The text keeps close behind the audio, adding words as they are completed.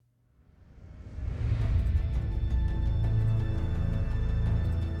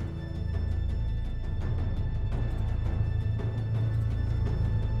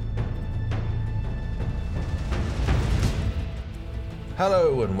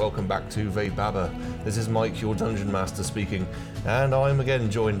Hello and welcome back to Vaybaba. This is Mike, your Dungeon Master speaking, and I'm again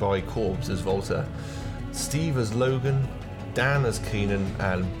joined by Corbs as Volta, Steve as Logan, Dan as Keenan,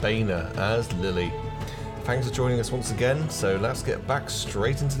 and Baina as Lily. Thanks for joining us once again, so let's get back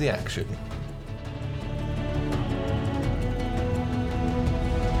straight into the action.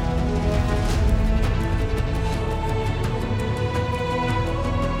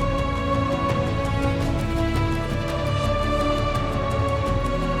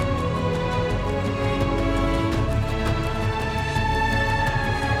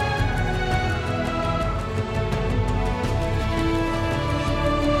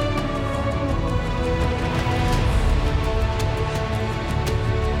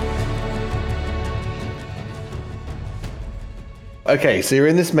 Okay, so you're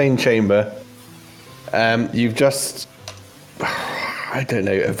in this main chamber. You've just, I don't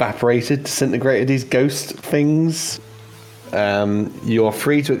know, evaporated, disintegrated these ghost things. You're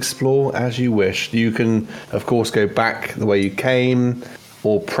free to explore as you wish. You can, of course, go back the way you came,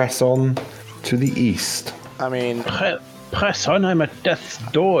 or press on to the east. I mean, press on, I'm at death's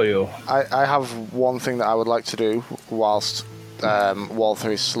door, you. I have one thing that I would like to do whilst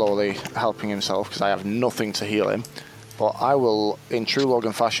Walther is slowly helping himself, because I have nothing to heal him. But I will, in true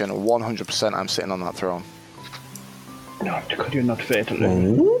Logan fashion, 100% I'm sitting on that throne. No, could you not fatal?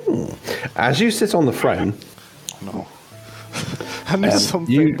 As you sit on the throne... No. I need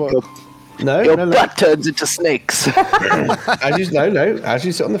something, but... Your butt turns into snakes. As you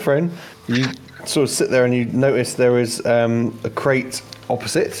sit on the throne, you sort of sit there and you notice there is a crate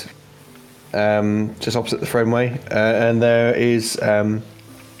opposite, just opposite the throneway, and there is a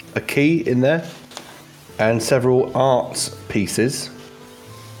key in there. And several art pieces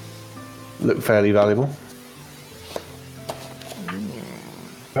look fairly valuable.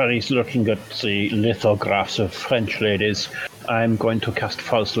 Perry's looking at the lithographs of French ladies. I'm going to cast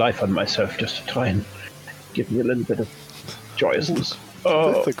false life on myself just to try and give me a little bit of joyousness.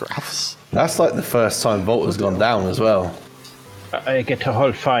 Lithographs? That's like the first time Volt has gone down as well. I get a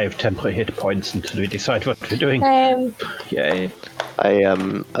whole 5 temporary hit points until we decide what we're doing. Yay.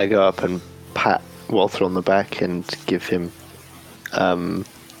 I go up and pat Walther on the back and give him 12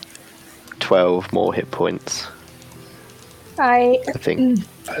 more hit points. I think.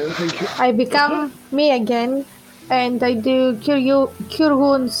 I become me again, and I do cure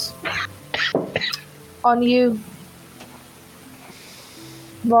wounds on you,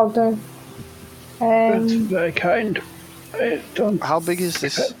 Walter. That's very kind. I don't. How big is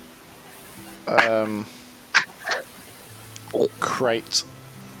this crate?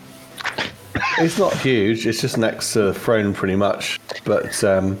 It's not huge. It's just next to the throne, pretty much. But Is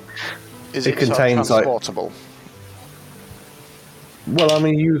it contains transportable? Well, I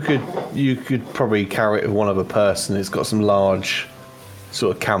mean, you could probably carry it with one other person. It's got some large,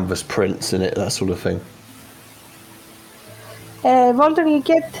 sort of canvas prints in it, that sort of thing. Walter, you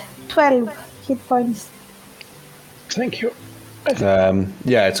get 12 hit points. Thank you.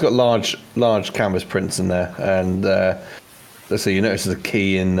 Yeah, it's got large canvas prints in there, and let's see. You notice there's a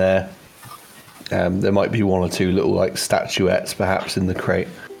key in there. There might be one or two little like statuettes, perhaps, in the crate.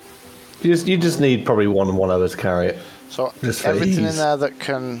 You just need probably one and one other to carry it. So everything in there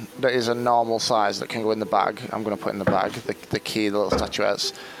that is a normal size that can go in the bag, I'm going to put in the bag. The key, the little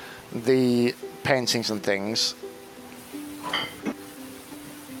statuettes, the paintings and things.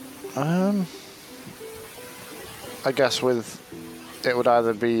 I guess it would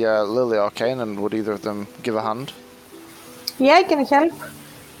either be Lily or Kane, and would either of them give a hand? Yeah, I can help.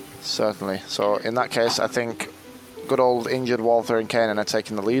 Certainly. So in that case, I think good old injured Walther and Kanan are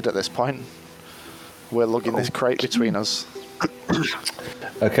taking the lead at this point. We're lugging this crate between us.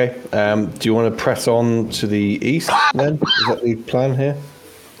 Okay. Do you want to press on to the east then? Is that the plan here?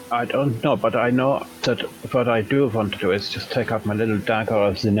 I don't know, but I know that what I do want to do is just take out my little dagger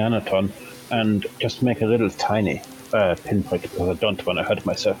of Xenanaton and just make a little tiny pinprick, because I don't want to hurt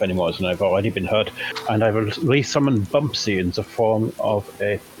myself anymore, and I've already been hurt. And I will re-summon Bumpsy in the form of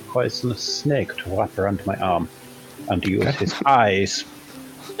a poisonous snake to wrap around my arm and use his eyes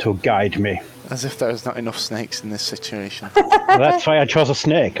to guide me. As if there's not enough snakes in this situation. Well, that's why I chose a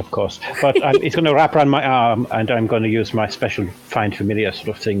snake, of course. But it's going to wrap around my arm, and I'm going to use my special find familiar sort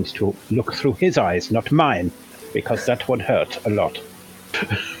of things to look through his eyes, not mine, because that would hurt a lot.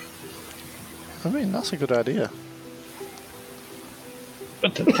 I mean, that's a good idea.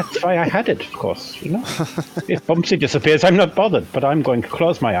 But that's why I had it, of course, you know. If Bumpsy disappears, I'm not bothered, but I'm going to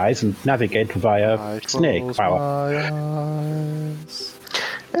close my eyes and navigate via snake power.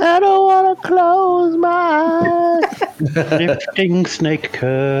 I don't want to close my eyes. Lifting snake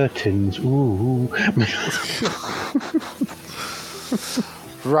curtains, ooh.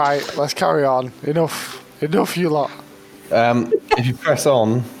 Right, let's carry on. Enough, you lot. If you press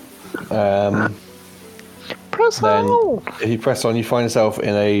on, Press then on! if you press on, you find yourself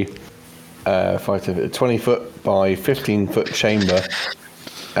in a 20-foot by 15-foot chamber,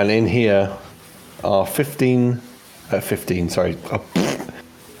 and in here are 15. Sorry,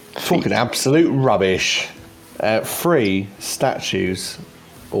 talking absolute rubbish. 3 statues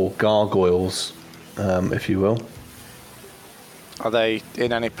or gargoyles, if you will. Are they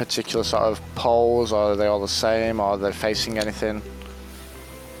in any particular sort of pose, or are they all the same, or are they facing anything?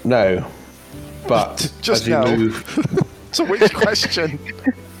 No, but Just as you no. move, So which question?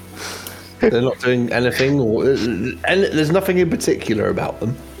 they're not doing anything, or and there's nothing in particular about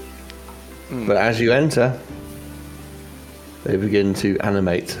them. But as you enter, they begin to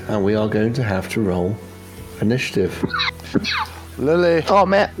animate, and we are going to have to roll initiative. Lily, Oh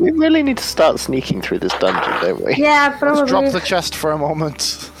man, we really need to start sneaking through this dungeon, don't we? Yeah, probably. drop the chest for a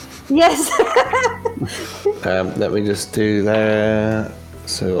moment. Yes. Let me just do there.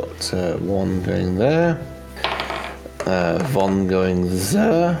 So got 1 going there, Von going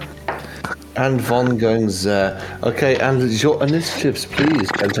there, and Von going there. Okay, and your initiatives, please,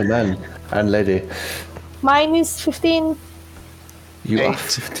 gentlemen and lady. Mine is 15. You are 8.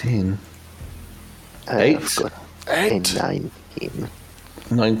 15. I've got a 8. 19.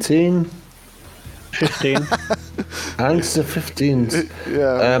 19. 15. And it's the 15th.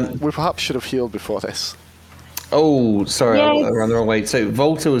 Yeah, we perhaps should have healed before this. Oh, sorry, Yes. I ran the wrong way. So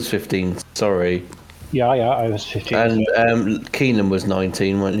Volta was 15, sorry. Yeah, I was 15. And Keenan was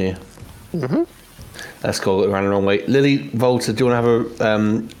 19, weren't you? Mm-hmm. That's cool, I ran the wrong way. Lily, Volta, do you want to have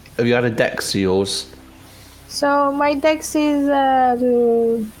a... have you had a dex to yours? So my dex is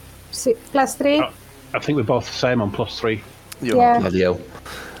 +3. I think we're both the same on +3. Yeah. Bloody hell.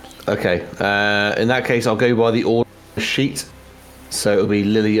 Okay, in that case, I'll go by the order sheet. So it'll be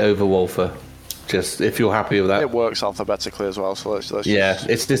Lily over Wolfer. Just if you're happy with that. It works alphabetically as well, so let's Yeah, just...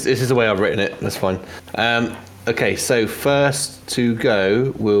 it's just this is the way I've written it. That's fine. Okay, so first to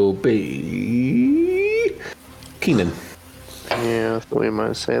go will be Keenan. Yeah, I thought you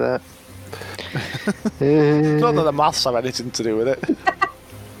might say that. Not that the maths have anything to do with it.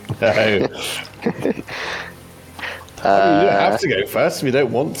 No. You don't have to go first if you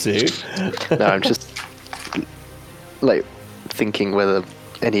don't want to. No, I'm just like thinking whether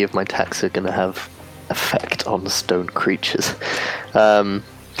any of my attacks are going to have effect on stone creatures. They,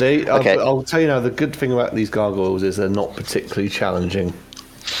 Okay. I'll tell you now, the good thing about these gargoyles is they're not particularly challenging.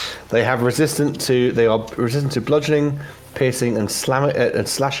 They are resistant to bludgeoning, piercing, and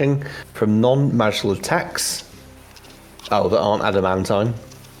slashing from non-magical attacks. Oh, that aren't adamantine.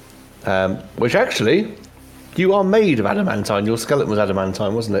 Which actually, you are made of adamantine. Your skeleton was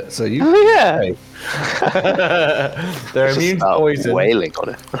adamantine, wasn't it? So you. Oh yeah, Okay. They're immune to start poison. wailing on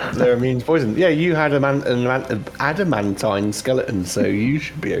it. They're immune to poison. Yeah, you had an adamantine skeleton, so you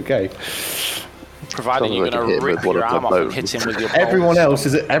should be okay. Providing you're Sounds like going a to hit rip with one your of my arm off and bones. hit him with your Everyone bones.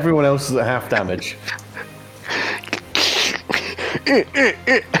 else is at half damage.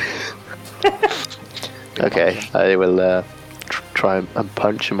 Okay, I will try and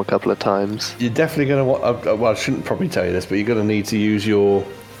punch him a couple of times. You're definitely going to want. Well, I shouldn't probably tell you this, but you're going to need to use your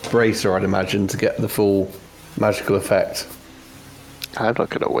bracer, I'd imagine, to get the full magical effect. I'm not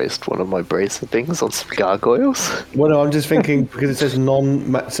going to waste one of my bracer things on some gargoyles. Well, no, I'm just thinking because it says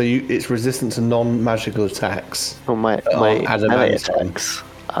it's resistant to non-magical attacks. Well, my adamantine. melee attacks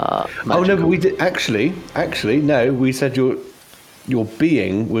are Oh no, magical. but we did actually no. We said your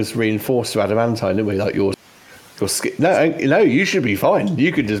being was reinforced to adamantine, didn't we? Like your skin. No, you should be fine.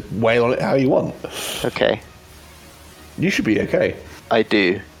 You could just wail on it how you want. Okay, You should be okay. I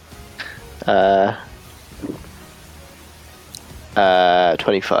do.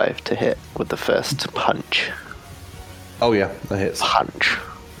 25 to hit with the first punch. Oh yeah, that hits. Punch.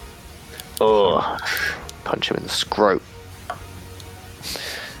 Oh, punch him in the scrote.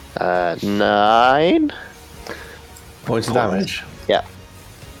 9. Points of damage. Yeah.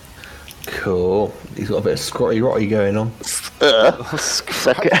 Cool. He's got a bit of scrotty rotty going on. Second,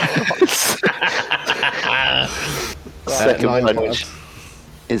 second 9 punch points.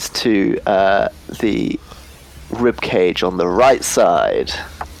 is to the rib cage on the right side,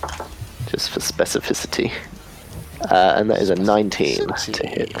 just for specificity. And that is a 19 to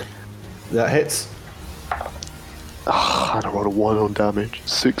hit. That hits. I don't roll a 1 on damage.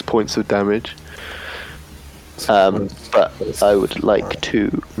 6 points of damage. But I would like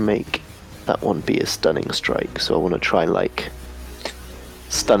to make that one be a stunning strike, so I want to try and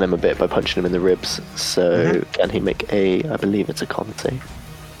stun him a bit by punching him in the ribs. So can he make I believe it's a con save.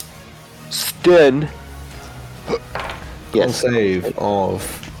 Stun. Con Yes. save of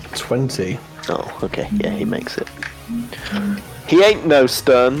 20. Oh, okay. Yeah, he makes it. He ain't no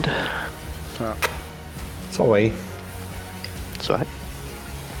stunned. Sorry. That's right.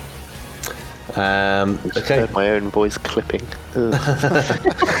 Just Okay. heard my own voice clipping. Ugh.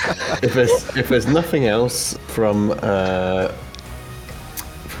 If there's nothing else from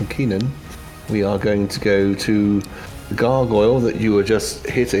Keenan, we are going to go to the gargoyle that you were just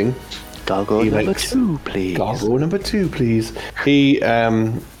hitting. Gargoyle He number makes- 2, please. Gargoyle number 2, please. He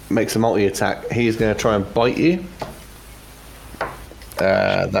makes a multi-attack. He's going to try and bite you.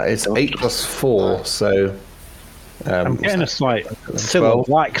 That is 8 plus 4, so... I'm getting a slight 12.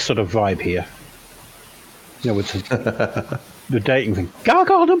 Civil-like sort of vibe here. You know, with the dating thing.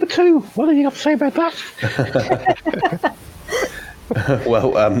 Gargoyle number 2! What do you have to say about that?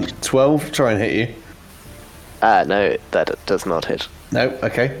 Well, 12, try and hit you. No, that does not hit. No,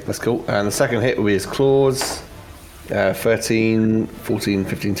 okay, that's cool. And the second hit will be his claws. 13, 14,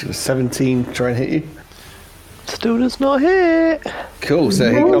 15, 16, 17, try and hit you. Still does not hit. Cool, so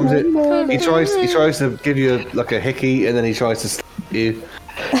he comes in, he tries to give you like a hickey, and then he tries to slap you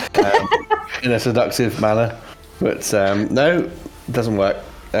in a seductive manner. But no, it doesn't work.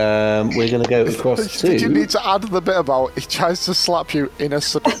 We're going to go across to... Did you need to add the bit about he tries to slap you in a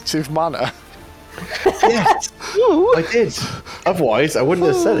seductive manner? Yes, I did. Otherwise, I wouldn't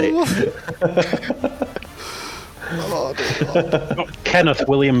have said it. Oh, dear Lord. Got Kenneth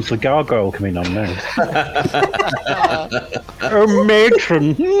Williams the Gargoyle coming on now. Oh,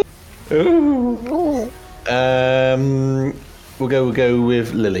 matron! We'll go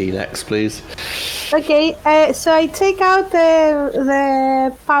with Lily next, please. Okay, so I take out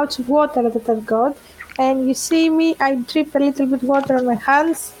the pouch of water that I've got, and you see me, I drip a little bit water on my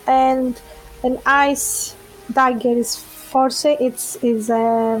hands, and an ice dagger is forcing,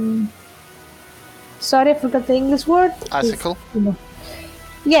 sorry, I forgot the English word. Icicle?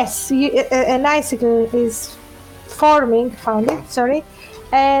 Yes, an icicle is forming, found it, sorry.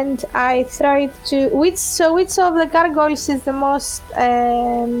 And I throw it to, which of the gargoyles is the most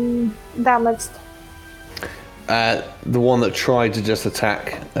damaged? The one that tried to just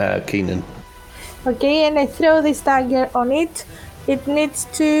attack Keenan. Okay, and I throw this dagger on it. It needs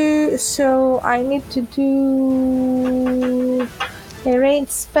to, so I need to do a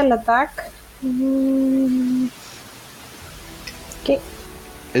ranged spell attack. Okay.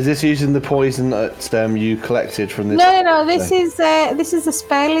 Is this using the poison that you collected from this? No. This is a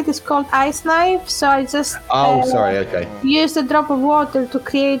spell. It is called Ice Knife. So I just Sorry. Okay. use a drop of water to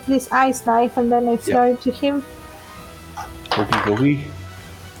create this ice knife, and then I throw it to him. Okey-dokey.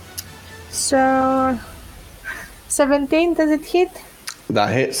 So 17, does it hit?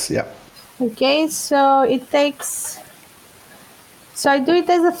 That hits. Yep. Okay, so it takes. So I do it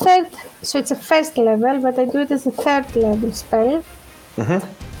as a third. So it's a first level, but I do it as a third level spell.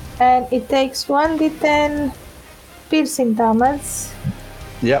 And it takes 1d10 piercing damage.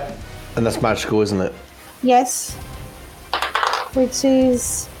 Yep. And that's magical, isn't it? Yes. Which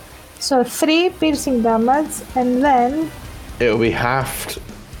is so 3 piercing damage, and then It'll be halved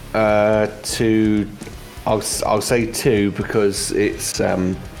to. I'll say 2 because it's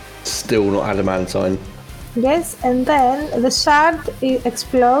still not adamantine. yes, and then the shard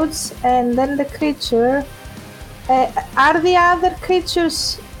explodes, and then the creature. Are the other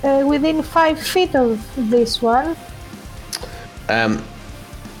creatures within 5 feet of this one?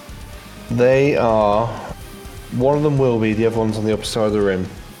 They are. One of them will be. The other one's on the opposite side of the room.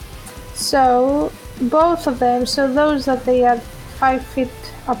 So both of them, so those that they are 5 feet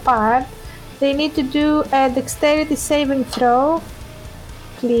apart, they need to do a dexterity saving throw,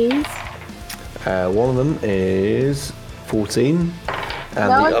 please. One of them is 14, and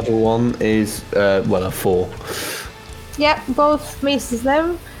No. the other one is a 4. Yeah, both misses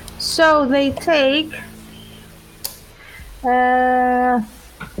them. So they take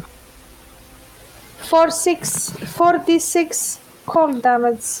 4d6 cold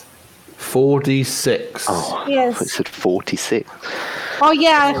damage. 4d6. Oh, Yes. I said 46. Oh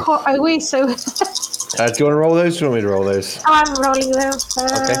yeah, I wish so. Do you want to roll those? Or do you want me to roll those? I'm rolling them.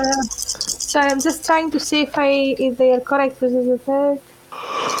 Okay. So I'm just trying to see if they are correct. This is the third.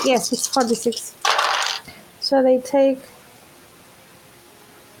 Yes, it's 46. So they take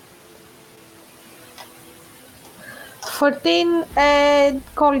 14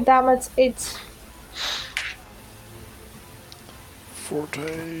 cold damage each.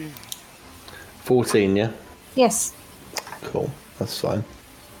 14. 14, yeah? Yes. Cool. That's fine.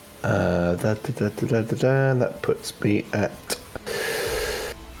 That puts me at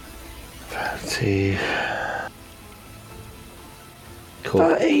 30.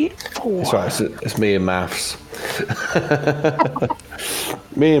 Cool. That's right. It's me and maths.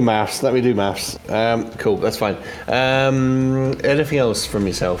 Me and maths. Let me do maths. Cool. That's fine. Anything else from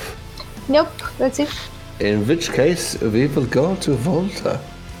yourself? Nope, that's it. In which case, we will go to Volta.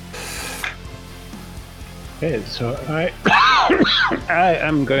 Okay, so I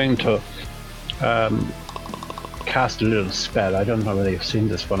am going to cast a little spell. I don't know whether you've seen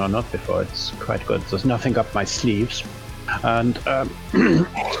this one or not before. It's quite good. There's nothing up my sleeves. And I'm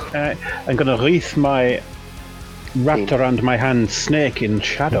going to wreath my wrapped around my hand snake in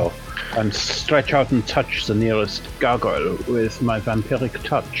shadow and stretch out and touch the nearest gargoyle with my vampiric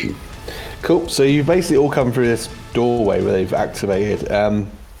touch. Cool. So you basically all come through this doorway where they've activated.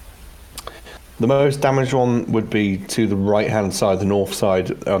 The most damaged one would be to the right-hand side, the north side.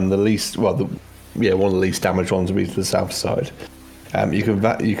 The least, one of the least damaged ones would be to the south side. You can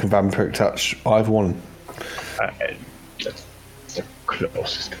vampiric touch either one. That's the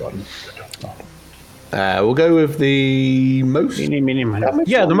closest one. We'll go with the most.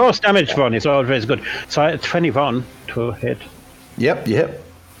 Yeah, the most damaged one is always good. So I 21 to hit. Yep.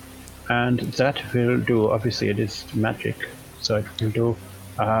 And that will do, obviously it is magic, so it will do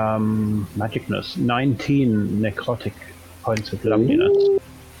magicness, 19 necrotic points of loveliness.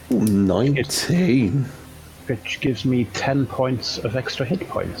 Ooh, 19. Which gives me 10 points of extra hit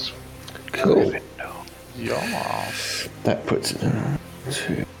points. Cool. Yeah. That puts it in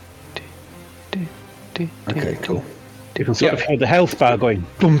 2. Okay, cool. You can sort of hear the health bar going,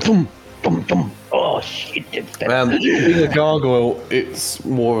 boom, boom, boom, boom. Oh, shit. Being a gargoyle, it's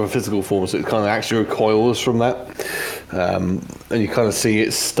more of a physical form, so it kind of actually recoils from that. And you kind of see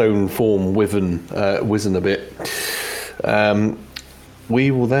its stone form wizen a bit.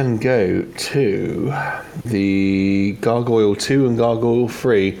 We will then go to the Gargoyle 2 and Gargoyle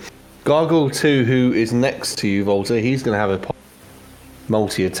 3. Gargoyle 2, who is next to you, Volta, he's going to have a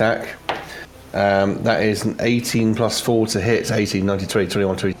multi-attack. That is an 18 plus 4 to hit. 18, 19, 20,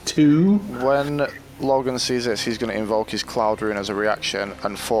 21, 22. When Logan sees this, he's going to invoke his Cloud Rune as a reaction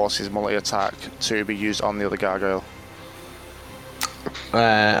and force his multi-attack to be used on the other gargoyle.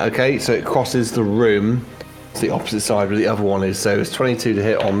 Okay, so it crosses the room. It's the opposite side where the other one is. So it's 22 to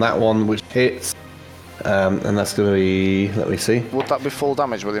hit on that one, which hits. And that's going to be, let me see. Would that be full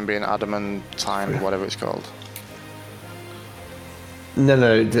damage with him being adamantine, whatever it's called? No,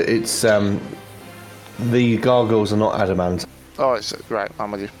 it's the gargoyles are not adamant. Oh, it's right.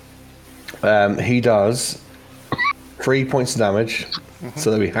 I'm with you. He does 3 points of damage,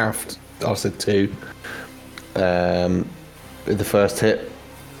 so that we halved. I said 2 in the first hit,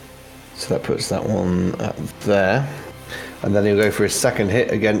 so that puts that one up there, and then he'll go for his second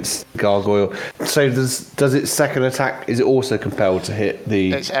hit against gargoyle. So does its second attack? Is it also compelled to hit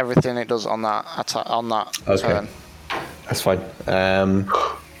the? It's everything it does on that attack on that turn. That's fine.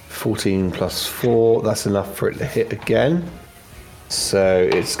 14 plus 4, that's enough for it to hit again. So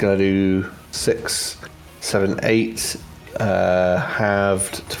it's going to do 6, 7, 8,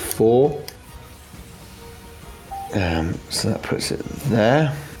 halved to 4. So that puts it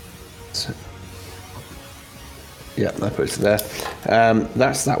there. So, yeah, that puts it there.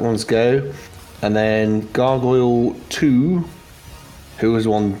 That's that one's go. And then Gargoyle 2, who was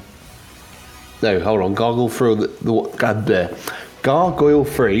one... No, hold on. Gargoyle 3, Gargoyle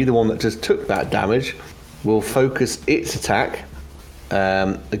 3, the one that just took that damage, will focus its attack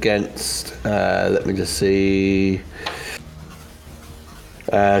against, let me just see,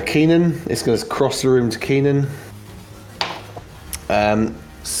 Keenan. It's going to cross the room to Keenan. 9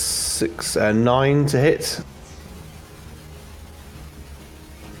 to hit.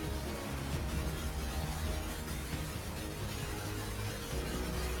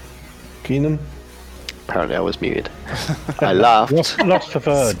 Keenan? Apparently I was muted. I laughed, Lost for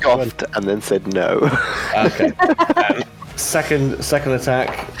bird. scoffed, and then said no. Okay. Second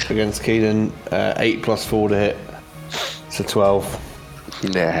attack against Keenan. 8 plus 4 to hit. So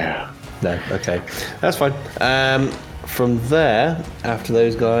 12. No. No, okay. That's fine. From there, after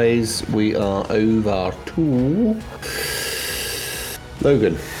those guys, we are over to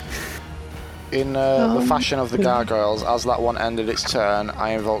Logan. In the fashion of the gargoyles, as that one ended its turn,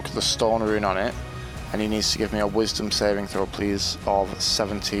 I invoke the Stone Rune on it, and he needs to give me a Wisdom saving throw, please, of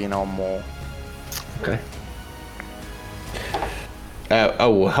 17 or more. Okay.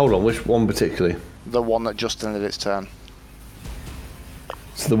 Hold on. Which one particularly? The one that just ended its turn.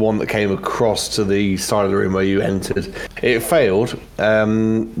 So the one that came across to the side of the room where you entered. It failed.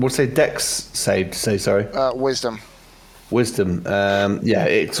 What's say Dex saved? Sorry. Wisdom. Wisdom. Yeah,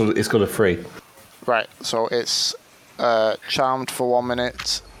 it's got a 3. Right, so it's charmed for 1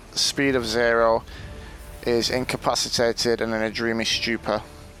 minute, speed of 0, is incapacitated and in a dreamy stupor.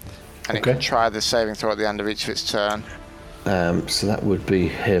 And it Okay. can try the saving throw at the end of each of its turn. So that would be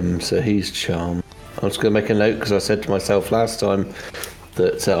him. So he's charmed. I'm just going to make a note because I said to myself last time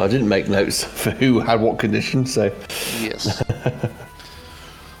that I didn't make notes for who had what condition. So Yes.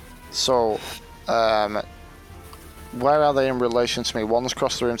 So, where are they in relation to me? One's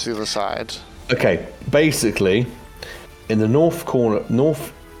across the room to the other side. okay, basically, in the northeast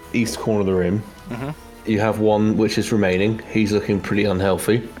corner of the room, you have one which is remaining. He's looking pretty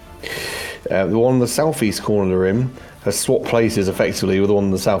unhealthy. The one in the southeast corner of the room has swapped places effectively with the one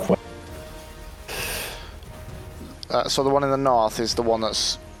in the southwest. So the one in the north is the one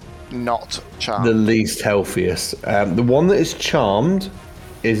that's not charmed. The least healthiest. The one that is charmed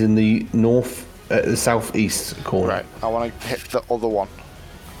is in the the southeast corner. Right. I want to hit the other one.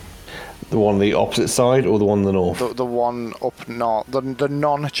 The one on the opposite side or the one in the north? The one up north. The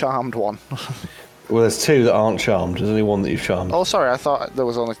non-charmed one. Well, there's two that aren't charmed. There's only one that you've charmed. Oh, sorry. I thought there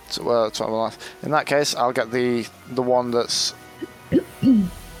was only 21 left. In that case, I'll get the one that's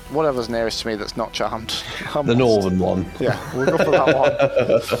whatever's nearest to me that's not charmed. The northern one. Yeah, we'll go for that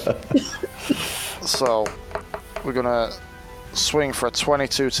one. So, we're gonna swing for a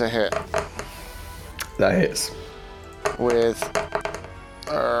 22 to hit That hits. with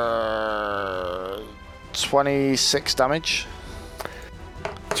 26 damage.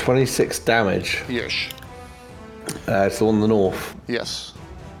 26 damage. Yes. It's the one in the north. Yes.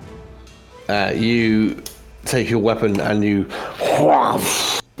 You take your weapon and you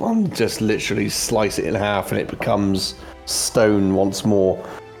just literally slice it in half and it becomes stone once more.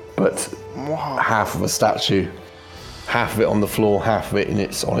 But half of a statue. Half of it on the floor, half of it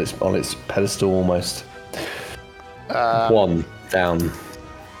on its pedestal almost. One down.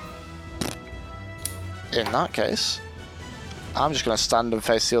 In that case, I'm just going to stand and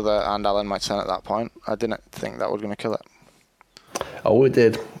face the other, and I'll end my turn at that point. I didn't think that was going to kill it. Oh, it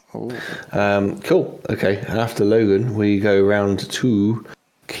did. Ooh. Cool. Okay. And after Logan, we go round to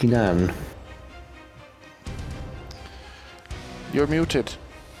Keenan. You're muted.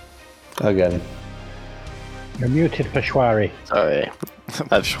 Again. You're muted, Peshwari. Sorry.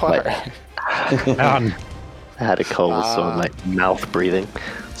 I've Sure. Done. I had a cold, so I'm like mouth breathing.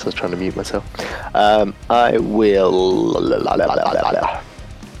 So I was trying to mute myself. I will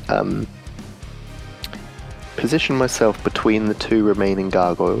position myself between the two remaining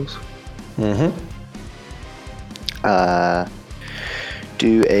gargoyles.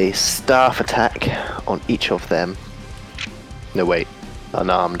 Do a staff attack on each of them. No, wait,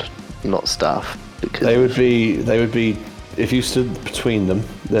 unarmed, not staff. Because They would be. If you stood between them,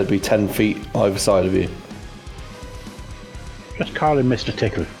 they'd be 10 feet either side of you. Just call him Mr.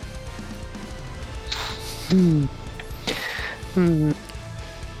 Tickle.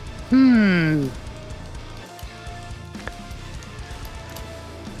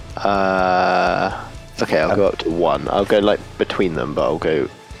 Okay, I'll go up to one. I'll go like between them, but I'll go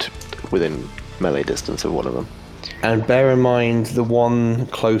within melee distance of one of them. And bear in mind, the one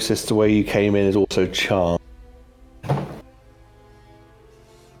closest to where you came in is also charmed.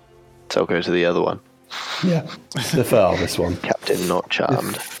 So I'll go to the other one. Yeah. The farthest one. Captain not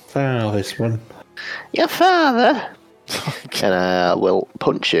charmed. Farthest one. Your father. And I will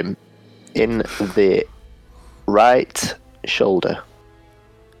punch him in the right shoulder.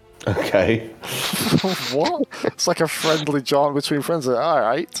 Okay. What? It's like a friendly jaunt between friends.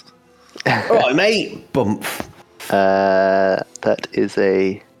 Alright. Alright, mate. Bump. That is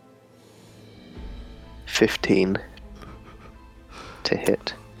a 15 to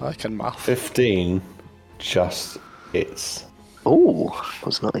hit. I can math. 15. Just hits. Oh, I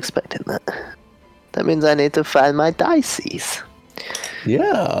was not expecting that. That means I need to find my dices.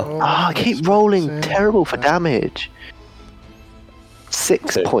 Yeah. I keep rolling terrible for damage.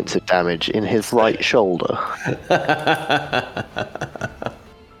 6 points of damage in his right shoulder.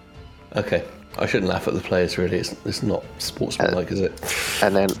 Okay. I shouldn't laugh at the players, really. It's not sportsmanlike, is it?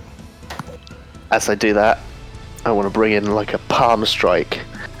 And then, as I do that, I want to bring in like a palm strike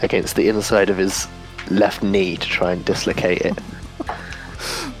against the inside of his left knee to try and dislocate it.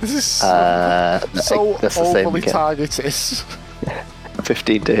 This is So that's the same overly again. targeted.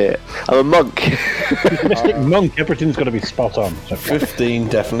 15 to hit. I'm a monk. Mystic Monk, everything's got to be spot on. So 15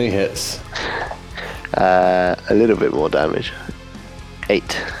 definitely hits. A little bit more damage.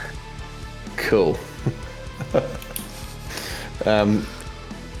 8. Cool.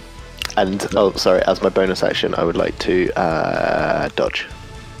 And, oh, sorry, as my bonus action, I would like to dodge.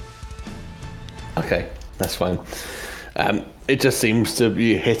 Okay, that's fine. It just seems to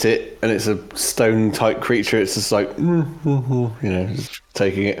you hit it, and it's a stone-type creature. It's just like, just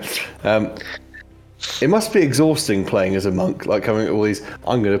taking it. It must be exhausting playing as a monk, like coming at all these.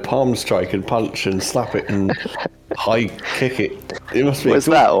 I'm going to palm strike and punch and slap it and high kick it. It must be. Was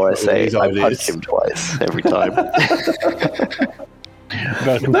that, or I say these I ideas. punch him twice every time?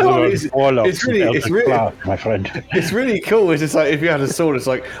 Welcome No, to the world it's- of Warlocks it's really- and it's Eldritch really- Blast, my friend. It's really cool. It's just like if you had a sword, it's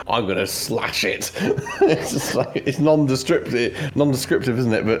like I'm going to slash it. It's just like it's non-descriptive,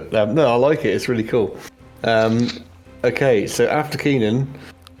 isn't it? But no, I like it. It's really cool. Okay, so after Keenan,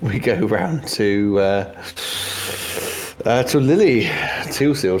 we go round to Lily,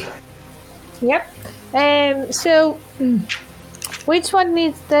 Tealsealed. Yep. So, which one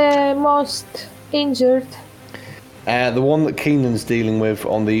needs the most injured? The one that Keenan's dealing with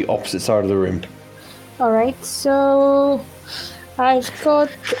on the opposite side of the room. All right. So, I've got.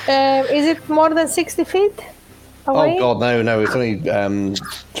 Is it more than 60 feet away? Oh God, no! It's only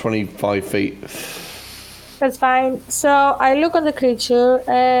 25 feet. That's fine. So I look on the creature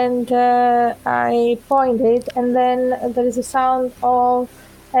and I point it, and then there is a sound of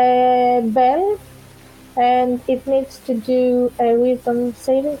a bell, and it needs to do a wisdom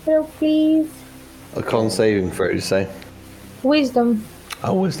saving throw, please. A con saving throw, you say? Wisdom.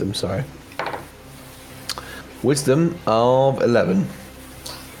 Oh, wisdom. Sorry. Wisdom of 11.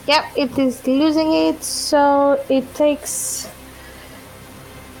 Yep, it is losing it, so it takes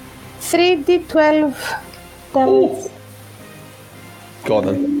 3d12 damage. Go on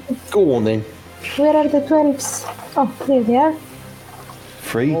then. Go on then. Where are the 12s? Oh, here they are.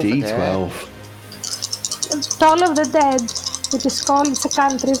 3d12. Toll of the Dead, which is called, it's a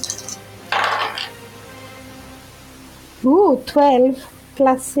cantrip. Ooh, 12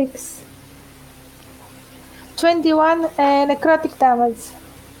 plus 6. 21 necrotic damage.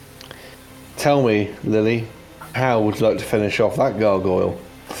 Tell me, Lily, how would you like to finish off that gargoyle?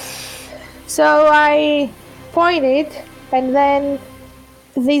 So I pointed, and then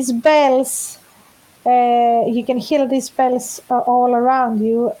these bells, you can hear these bells all around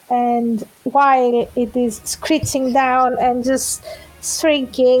you, and while it is screeching down and just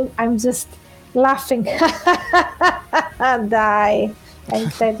shrinking, I'm just laughing. Die.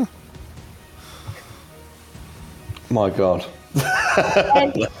 And then, My God.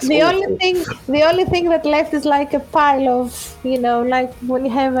 and the only thing that left is like a pile of, like when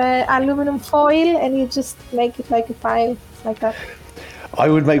you have aluminum foil and you just make it like a pile, like that. I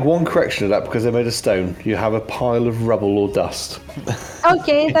would make one correction to that because they're made of stone. You have a pile of rubble or dust.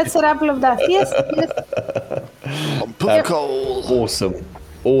 Okay, that's a rubble of dust. Yes, yes. Awesome.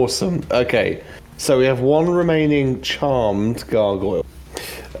 Awesome. Okay, so we have one remaining charmed gargoyle.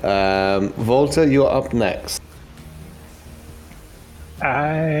 Volta, you're up next.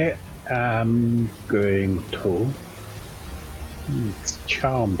 I am going to. It's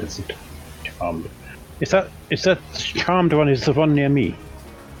charmed, is it? Charmed. Is that charmed one? Is the one near me?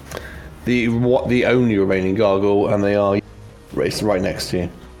 The only remaining gargoyle, and they are racing right next to you.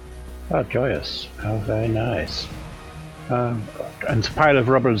 Oh, joyous! How very nice. And the pile of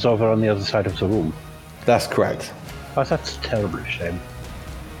rubble is over on the other side of the room. That's correct. Oh, that's a terrible shame.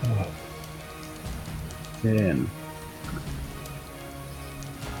 Oh. Then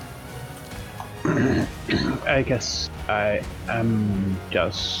I guess I am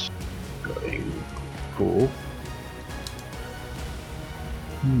just going to.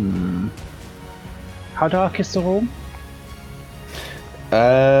 How dark is the room?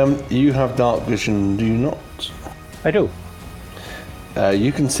 You have dark vision, do you not? I do.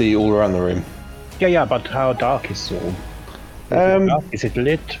 You can see all around the room. Yeah, but how dark is the room? Is it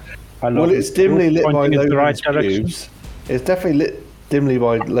lit? Well, it's dimly lit by Pointing in the right Logan's direction? pubes. It's definitely lit dimly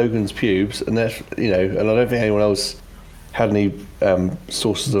by Logan's pubes, and that's and I don't think anyone else had any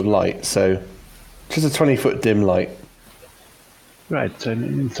sources of light. So, just a 20-foot dim light. Right, so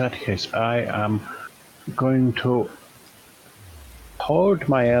in that case, I am going to hold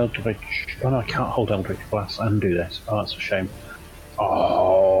my Eldritch. Oh no, I can't hold Eldritch Blast and do this. Oh, that's a shame.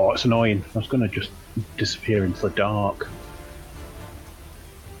 Oh, it's annoying. I was going to just disappear into the dark.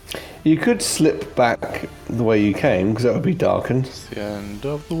 You could slip back the way you came, because that would be darkened. The end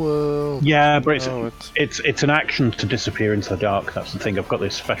of the world. Yeah, but Oh, it's an action to disappear into the dark. That's the thing. I've got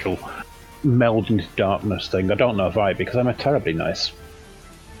this special meld into darkness thing. I don't know why, because I'm a terribly nice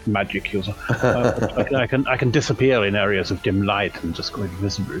magic user. I can disappear in areas of dim light and just go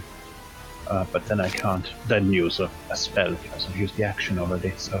invisible. But then I can't then use a spell because I've used the action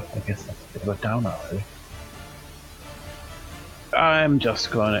already. So I guess that's a bit of a downer, really. I'm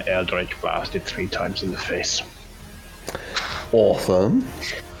just going to Eldritch Blast it 3 times in the face. Awesome.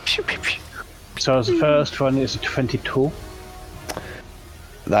 So the first one is 22,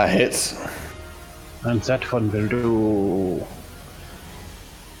 That hits. and that one will do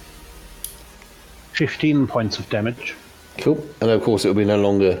 15 points of damage. Cool. And of course, it will be no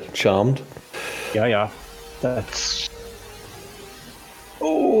longer charmed. Yeah. That's...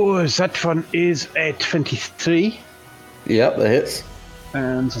 Oh, that one is a 23. Yep, that hits.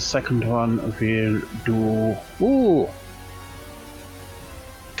 And the second one will do... Ooh!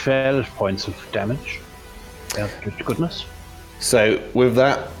 12 points of damage. Yeah, goodness. So with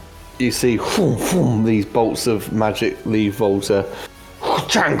that, you see these bolts of magic leave Volta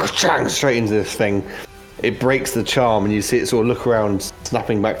straight into this thing. It breaks the charm, and you see it sort of look around,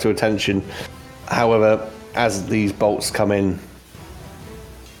 snapping back to attention. However, as these bolts come in,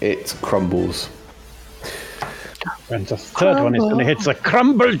 it crumbles. And the third one is going to hit the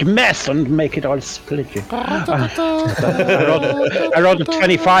crumbled mess and make it all splitty. I rolled a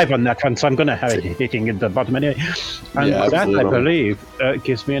 25 on that one, so I'm going to have it hitting at the bottom anyway. And Yeah, that, I absolutely. believe,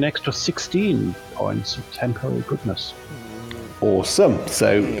 gives me an extra 16 points of temporary goodness. Awesome.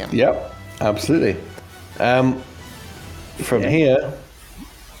 So, yep, absolutely. From here,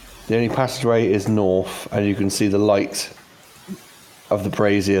 the only passageway is north, and you can see the light of the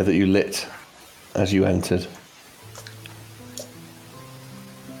brazier that you lit as you entered.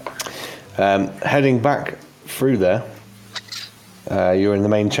 Heading back through there, you're in the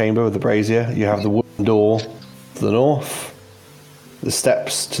main chamber with the brazier. You have the wooden door to the north, the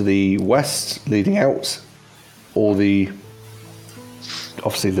steps to the west leading out, or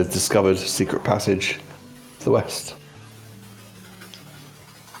obviously the discovered secret passage to the west.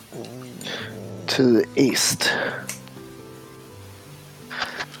 To the east.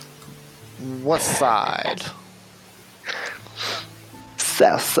 West side.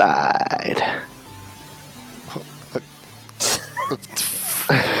 South side.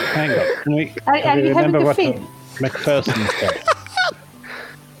 Hang on. Can we Are you having remember a what fit? McPherson said?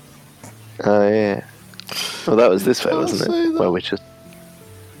 Oh, yeah. Well, that was this way, wasn't it? Where we just...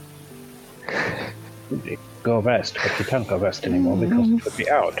 Go west, but you can't go west anymore because it would be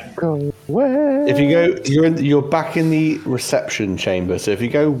out. If you go, you're back in the reception chamber. So if you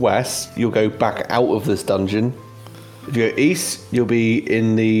go west, you'll go back out of this dungeon. If you go east, you'll be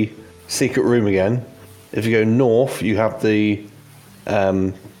in the secret room again. If you go north, you have the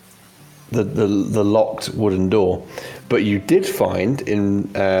locked wooden door. But you did find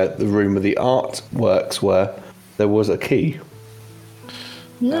in the room where the artworks were, there was a key.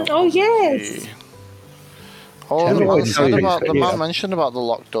 Oh, yes. Oh, Tell the me man what you said think. about the Yeah. man mentioned about the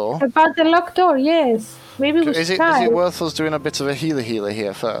locked door. About the locked door, yes. Maybe we Is should it try. worth us doing a bit of a healer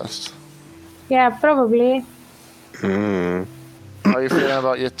here first? Yeah, probably. How are you feeling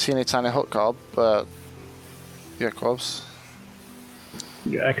about your teeny tiny hook cob? Jacobs?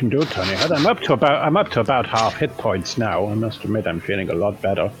 Yeah, I can do it, Tony. I'm up to about half hit points now. I must admit, I'm feeling a lot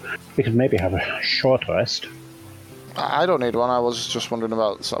better. We could maybe have a short rest. I don't need one. I was just wondering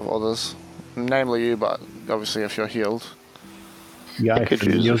about sort of others, namely you. But obviously, if you're healed, Yeah, I've could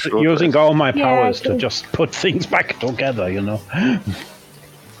been use a short using rest. all my Yeah, powers I to can- just put things back together, you know.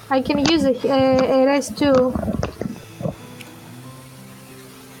 I can use a rest too.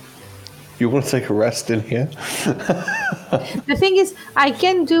 You want to take a rest in here? The thing is, I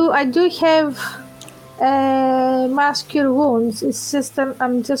do have mass cure wounds. It's just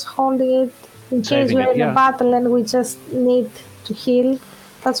I'm just holding it in case Saving we're it, in yeah. a battle and we just need to heal.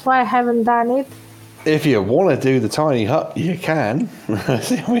 That's why I haven't done it. If you want to do the tiny hut, you can.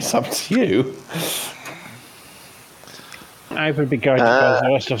 It's up to you. I will be guided by the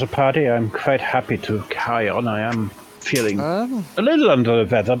rest of the party. I'm quite happy to carry on. I am feeling a little under the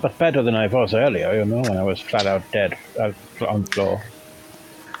weather, but better than I was earlier, you know, when I was flat out dead on the floor.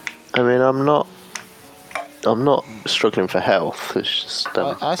 I mean, I'm not struggling for health. It's just...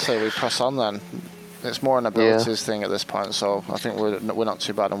 I say we press on then. It's more an abilities thing at this point, so I think we're not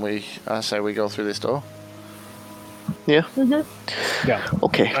too bad, and I say we go through this door. yeah. Yeah.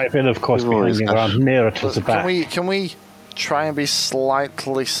 Okay. I will, of course, We've be always hanging got- around nearer to the back. Can we try and be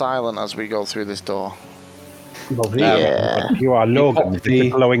slightly silent as we go through this door? Well, Yeah. but you are Logan with the the-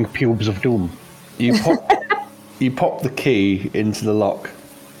 glowing pubes of doom. You pop the key into the lock,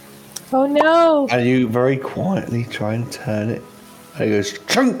 Oh no! and you very quietly try and turn it. And it goes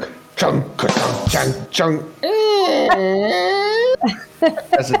chunk, chunk, chunk, chunk, chunk.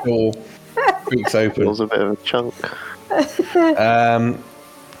 As the door creaks open. Feels a bit of a chunk.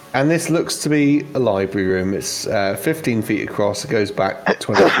 And this looks to be a library room. It's 15 feet across. It goes back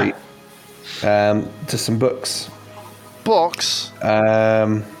 20 feet. To some books. Books?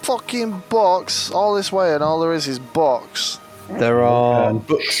 Fucking books! All this way, and all there is books. There are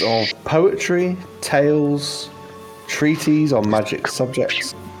books of poetry, tales, treatises on magic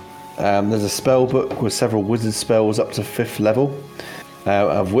subjects. There's a spell book with several wizard spells up to 5th level.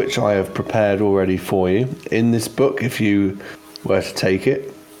 of which I have prepared already for you. In this book, if you were to take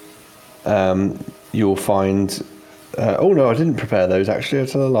it, you'll find... oh no, I didn't prepare those actually, I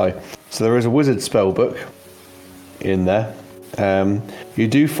tell a lie. So there is a wizard spell book in there. You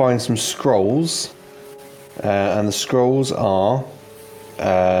do find some scrolls, and the scrolls are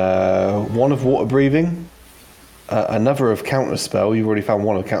one of water breathing, another of counterspell. You've already found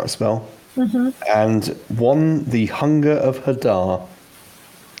one of counterspell, and one the hunger of Hadar.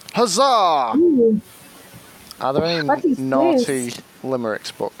 Huzzah! Ooh, Are there any What is naughty this? limericks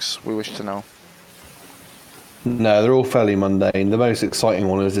books we wish to know? No, they're all fairly mundane. The most exciting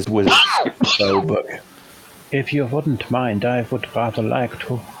one is this wizard spell book. If you wouldn't mind, I would rather like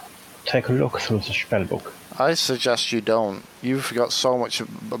to take a look through the spellbook. I suggest you don't. You've got so much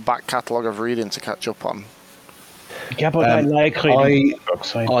back catalogue of reading to catch up on. Yeah, but I like reading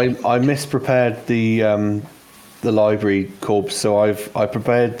books. I misprepared the library corpse, so I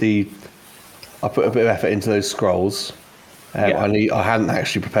prepared I put a bit of effort into those scrolls. Yeah. I hadn't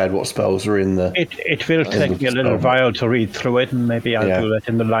actually prepared what spells are in the. It will take me a little while to read through it, and maybe I'll Yeah. do it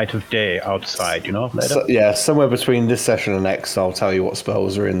in the light of day outside, later. So, yeah, somewhere between this session and next, I'll tell you what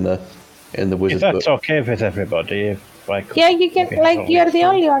spells are in the If wizard that's book. okay with everybody, if I could yeah, you can, maybe like, have a you're read the through.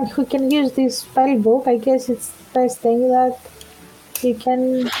 only one who can use this spell book. I guess it's the best thing that you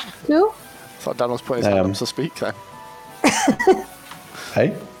can do. I thought Dan was putting his hand up to speak then.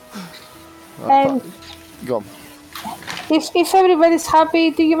 Hey, And Go on. if everybody's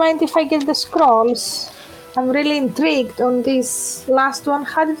happy, do you mind if I get the scrolls? I'm really intrigued on this last one.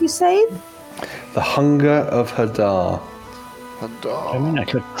 How did you say it? the hunger of Hadar. I mean, I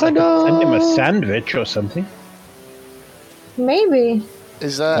could send him a sandwich or something. Maybe.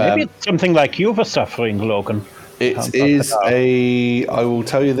 Is there... Maybe it's something like you were suffering, Logan. It Sounds is like Hadar. I will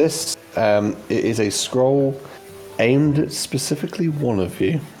tell you this. It is a scroll aimed at specifically one of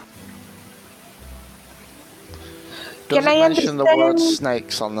you. Does Can it I mention the word understand-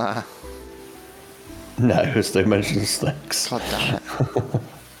 snakes on there? No, there's no mention of snakes. God damn it.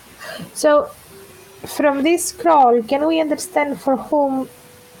 So, from this scroll, can we understand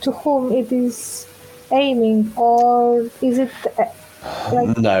to whom it is aiming, or is it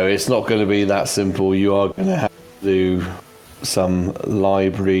like? No, it's not going to be that simple. You are going to have to do some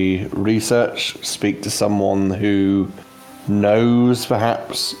library research, speak to someone who knows,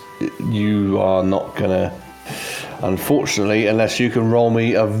 perhaps. You are not going to, unfortunately, unless you can roll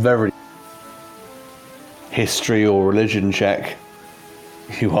me a very history or religion check,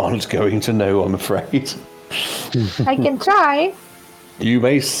 you aren't going to know, I'm afraid. I can try. You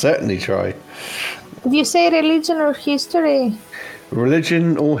may certainly try. Did you say religion or history?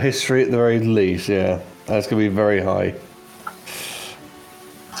 Religion or history at the very least, yeah. That's going to be very high.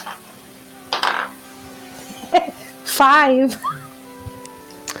 5.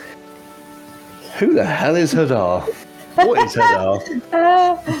 Who the hell is Hadar? What is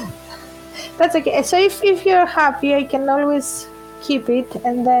Hadar? That's okay. So if you're happy, I can always keep it,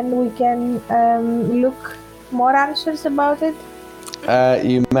 and then we can look more answers about it.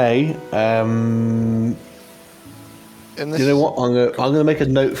 You may. In this... You know what? I'm gonna make a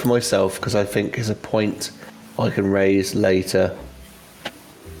note for myself because I think is a point I can raise later.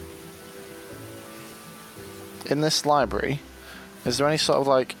 In this library, is there any sort of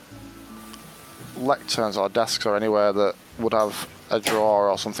like lecterns or desks or anywhere that would have a drawer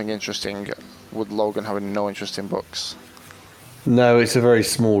or something interesting? Would Logan having no interest in books? No, it's a very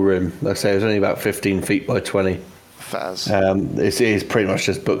small room. Like I say, it's only about 15 feet by 20. Fairs. It is pretty much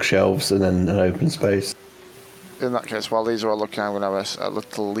just bookshelves and then an open space. In that case, while these are all looking, I'm going to have a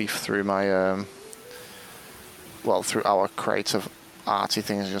little leaf through my, through our creative arty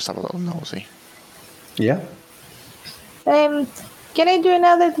things and just have a little nosy. Yeah. Can I do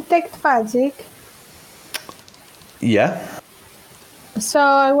another detect magic? Yeah. So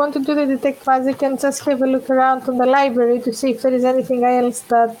I want to do the detect magic and just have a look around on the library to see if there is anything else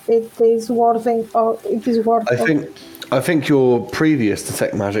that it is worth I think your previous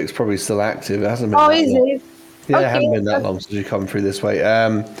detect magic's probably still active. It hasn't been. Oh, that is long. it? Yeah, it Okay. hasn't been that long since you come through this way.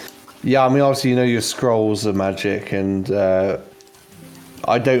 Yeah, I mean, obviously, you know your scrolls are magic, and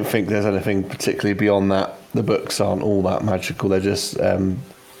I don't think there's anything particularly beyond that. The books aren't all that magical. They're just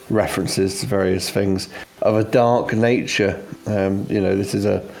references to various things of a dark nature. This is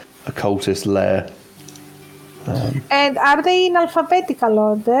a cultist lair. And are they in alphabetical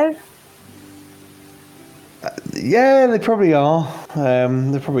order? Yeah, they probably are.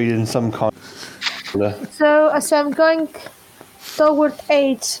 They're probably in some kind of order. So I'm going toward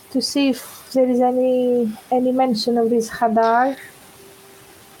H to see if there is any mention of this Hadar.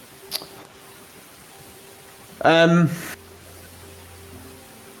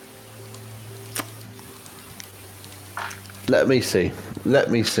 Let me see.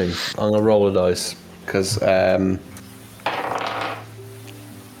 I'm gonna roll a dice because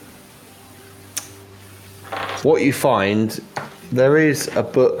what you find, there is a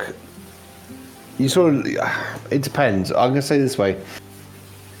book. You sort of. It depends. I'm gonna say it this way.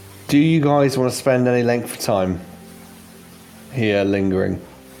 Do you guys want to spend any length of time here lingering?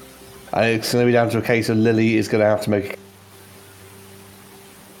 And it's going to be down to a case of Lily is going to have to make.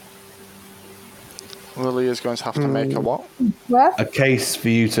 Lily is going to have to make a what? What? A case for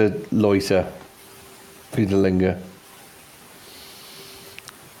you to loiter, for you to linger.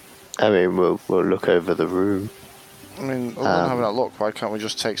 I mean, we'll look over the room. I mean, other than having a look, why can't we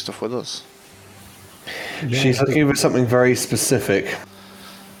just take stuff with us? She's looking for something very specific.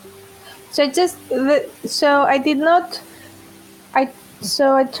 So I did not.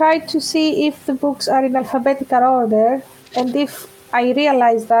 I tried to see if the books are in alphabetical order, and if I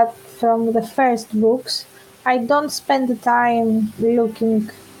realize that from the first books, I don't spend the time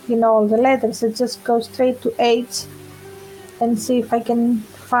looking in all the letters. I just go straight to H and see if I can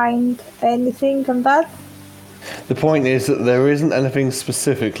find anything on that. The point is that there isn't anything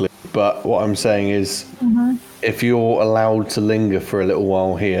specifically, but what I'm saying is, if you're allowed to linger for a little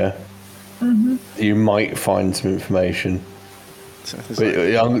while here, you might find some information.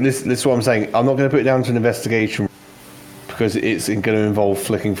 But this is what I'm saying. I'm not going to put it down to an investigation because it's going to involve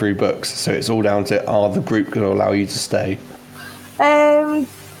flicking through books. So it's all down to, are the group going to allow you to stay?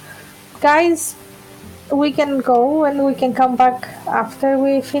 Guys, we can go and we can come back after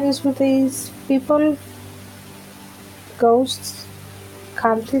we finish with these people. Ghosts,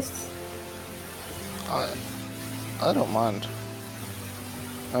 cultists. I don't mind.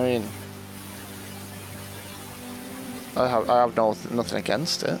 I mean, I have nothing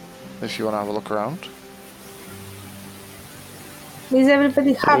against it. If you want to have a look around. Is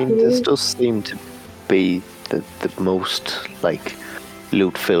everybody I mean, happy? this does seem to be the most, like,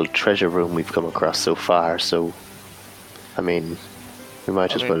 loot-filled treasure room we've come across so far, so, I mean, we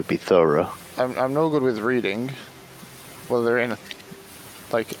might as well be thorough. I'm no good with reading. Well, they're in,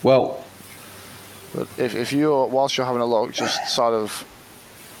 like... Well... But if you, whilst you're having a look, just sort of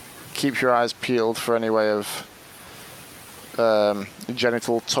keep your eyes peeled for any way of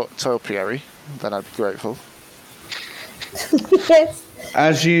genital topiary, then I'd be grateful. Yes.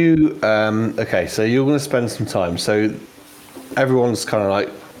 As you... okay, so you're going to spend some time. So everyone's kind of like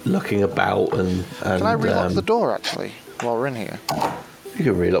looking about and Can I relock the door, actually, while we're in here? You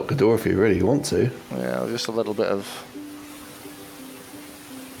can relock the door if you really want to. Yeah, just a little bit of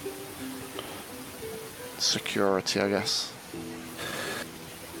security, I guess.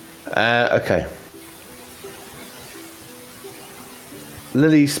 Okay.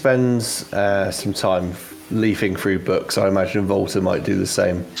 Lily spends some time leafing through books. I imagine Volta might do the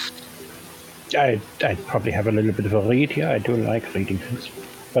same. I'd probably have a little bit of a read here. I do like reading things.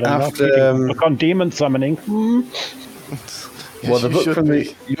 But I'm After, not reading a book on demon summoning. Well, the book from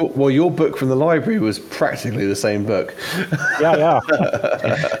your book from the library was practically the same book. Yeah.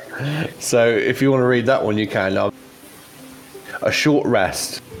 So if you want to read that one, you can. A short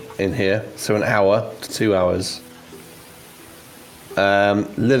rest in here, so an hour to 2 hours.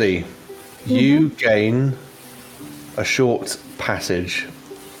 Lily, you gain a short passage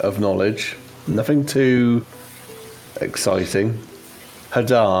of knowledge. Nothing too exciting.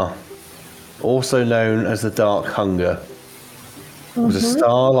 Hadar, also known as the Dark Hunger, was a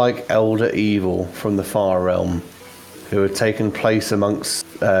star-like elder evil from the Far Realm who had taken place amongst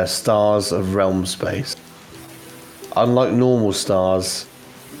stars of realm space. Unlike normal stars,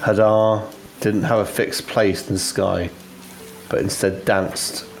 Hadar didn't have a fixed place in the sky, but instead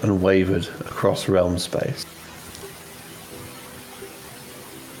danced and wavered across realm space.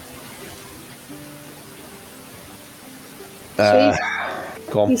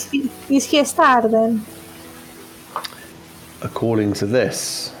 Go on. Is he a star then? According to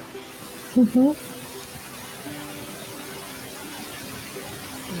this, you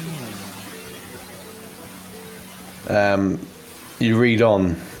read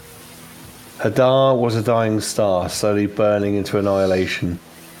on. Hadar was a dying star, slowly burning into annihilation.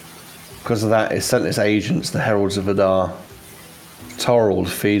 Because of that, it sent its agents, the Heralds of Hadar, Torald,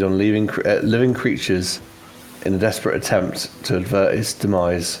 feed on living creatures in a desperate attempt to avert its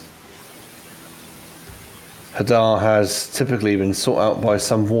demise. Hadar has typically been sought out by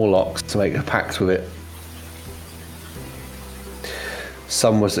some warlocks to make a pact with it.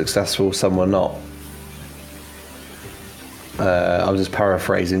 Some were successful, some were not. I'm just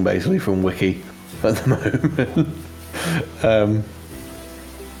paraphrasing basically from Wiki at the moment.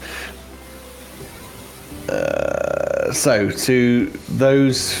 So, to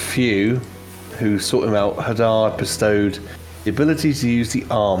those few who sought him out, Hadar bestowed the ability to use the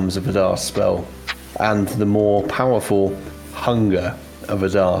arms of Hadar spell, and the more powerful hunger of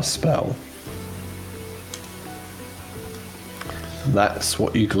Hadar spell. That's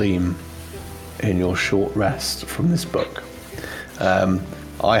what you glean in your short rest from this book.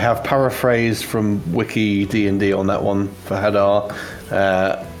 I have paraphrased from Wiki D&D on that one for Hadar.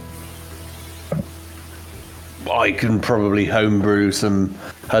 I can probably homebrew some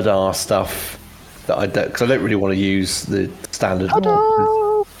Hadar stuff that I don't, because I don't really want to use the standard.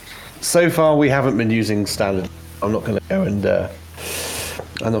 Hadar! So far, we haven't been using standard. I'm not going to go and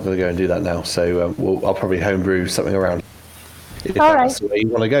do that now. So I'll probably homebrew something around. If All that's right. the way you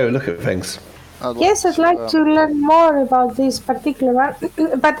want to go, look at things. Yes, I'd like to learn more about this particular one,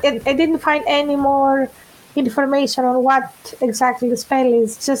 but I didn't find any more information on what exactly the spell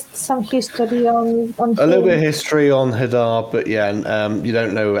is. Just some history on A little bit of him. history on Hadar, but yeah, you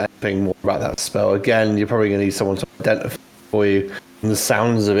don't know anything more about that spell. Again, you're probably going to need someone to identify for you. And the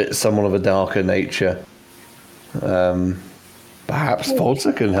sounds of it, someone of a darker nature. Perhaps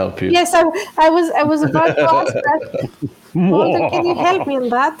Volta can help you. Yes, I was about to ask that. Walter, can you help me on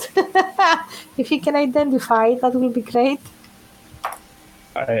that? If you can identify it, that would be great.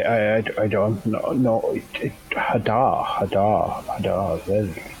 I don't know. No, Hadar. Well,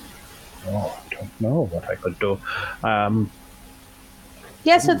 no, I don't know what I could do.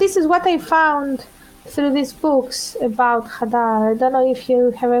 Yeah, so this is what I found through these books about Hadar. I don't know if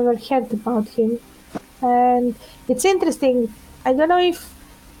you have ever heard about him. And it's interesting. I don't know if...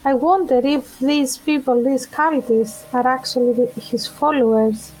 I wonder if these people, these cultists, are actually his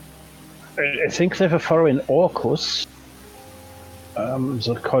followers. I think they were following Orcus,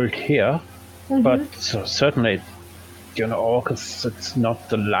 the cult here, but certainly, Orcus, it's not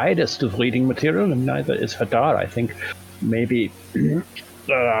the lightest of reading material, and neither is Hadar. I think maybe there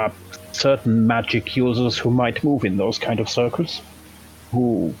are certain magic users who might move in those kind of circles,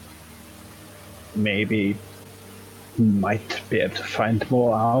 who maybe might be able to find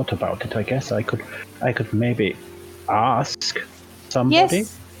more out about it. I guess I could maybe ask somebody.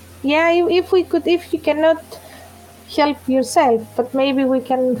 Yes. Yeah, if you cannot help yourself, but maybe we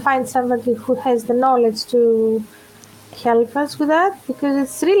can find somebody who has the knowledge to help us with that, because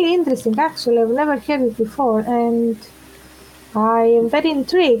it's really interesting. Actually, I've never heard it before, and I am very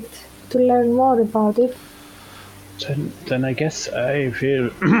intrigued to learn more about it. Then I guess I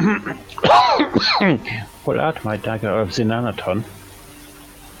will pull out my dagger of Zinanaton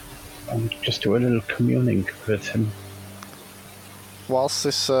and just do a little communing with him. Whilst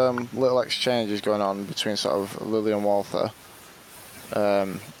this little exchange is going on between sort of Lily and Walther,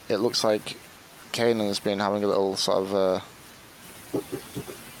 it looks like Kanan has been having a little sort of,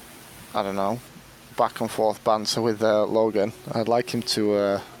 I don't know, back and forth banter with Logan. I'd like him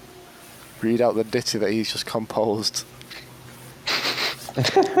to read out the ditty that he's just composed.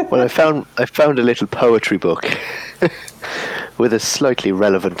 Well, I found a little poetry book with a slightly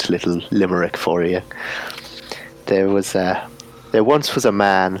relevant little limerick for you. There once was a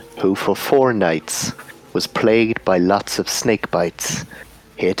man who for 4 nights was plagued by lots of snake bites.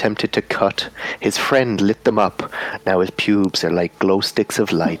 He attempted to cut. His friend lit them up. Now his pubes are like glow sticks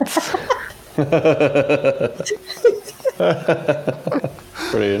of lights.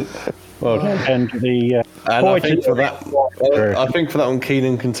 Brilliant. Well done. And the And I think for that one,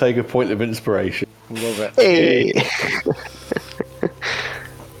 Keenan can take a point of inspiration. Love it. Hey!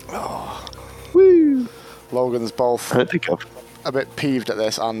 Woo! Logan's both I think I've... a bit peeved at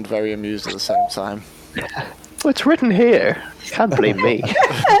this and very amused at the same time. What's written here? Can't blame me.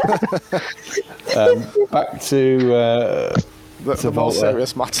 Back to The more Volta.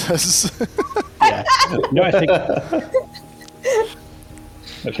 serious matters. yeah. No,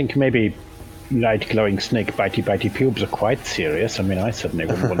 I think maybe light glowing snake bitey pubes are quite serious. I mean, I certainly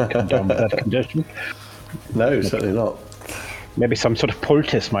wouldn't want to come down with that condition. No, certainly not. Maybe some sort of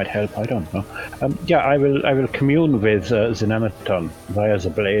poultice might help. I don't know. Yeah, I will commune with Zinanaton via the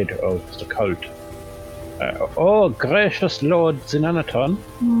blade of the cult. Oh, gracious Lord Zinanaton.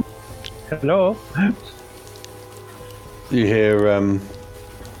 Hello. You hear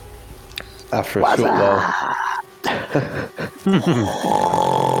after a short while.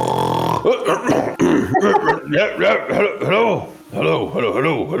 Hello.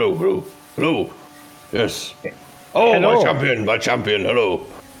 Yes. Oh, Hello. my champion. Hello.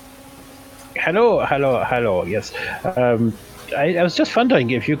 Hello. Yes. I was just wondering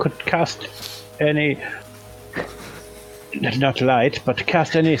if you could cast any, not light, but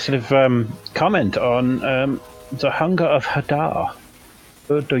cast any sort of comment on the hunger of Hadar.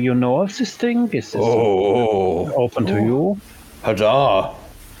 Do you know of this thing? Is this open to you? Hadar.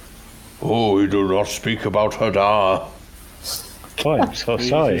 Oh, we do not speak about Hadar. Oh, I'm so He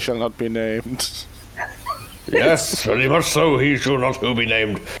sorry. shall not be named. Yes, very much so. He shall not be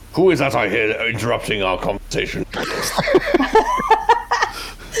named. Who is that I hear interrupting our conversation?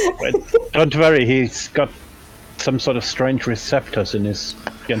 Don't worry, he's got some sort of strange receptors in his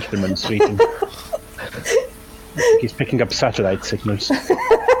gentleman's region. He's picking up satellite signals.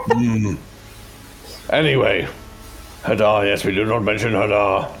 Anyway, Hadar, yes, we do not mention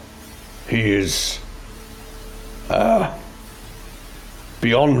Hadar. He is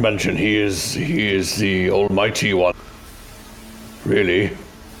beyond mention. He is the almighty one. Really?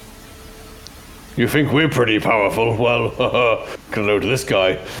 You think we're pretty powerful? Well, hello to this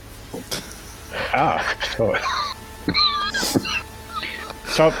guy. So,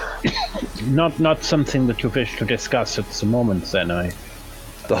 so not something that you wish to discuss at the moment, then,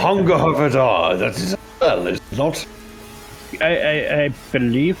 The hunger of Hadar, that is well, is it not? I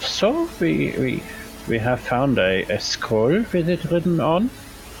believe so. We have found a scroll with it written on.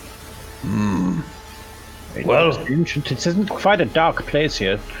 Well, Ancient. It isn't quite a dark place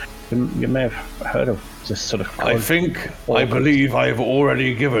here. You may have heard of this sort of. I believe I have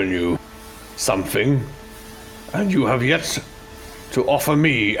already given you something, and you have yet to offer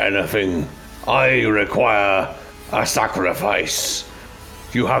me anything. I require a sacrifice.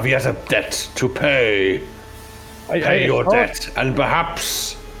 You have yet a debt to pay. Pay your debt, and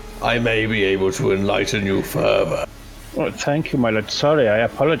perhaps I may be able to enlighten you further. Well, thank you, my lord. Sorry, I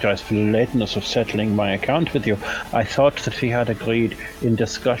apologize for the lateness of settling my account with you. I thought that we had agreed in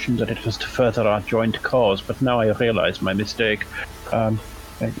discussion that it was to further our joint cause, but now I realize my mistake.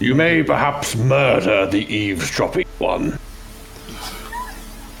 You may perhaps murder the eavesdropping one.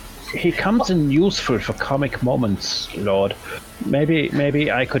 He comes in useful for comic moments, Lord.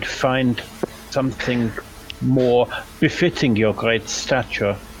 Maybe I could find something more befitting your great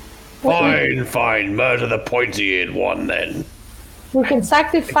stature. Fine. Murder the pointy-eared one, then. We can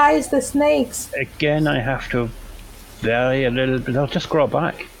sacrifice the snakes. Again, I have to vary a little bit. I'll just grow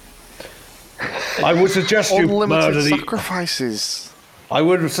back. I would suggest you murder Unlimited the... sacrifices. I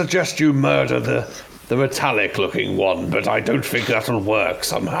would suggest you murder the metallic-looking one, but I don't think that'll work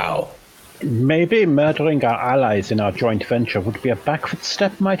somehow. Maybe murdering our allies in our joint venture would be a backward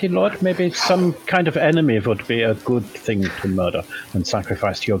step, mighty lord. Maybe some kind of enemy would be a good thing to murder and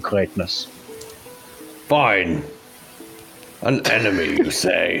sacrifice to your greatness. Fine. An enemy, you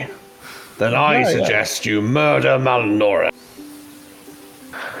say? Then I suggest you murder Malnora.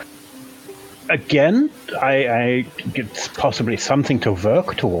 Again, it's possibly something to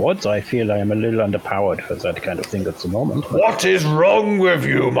work towards. I feel I am a little underpowered for that kind of thing at the moment. But What is wrong with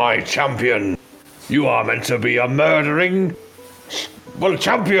you, my champion? You are meant to be a murdering... well,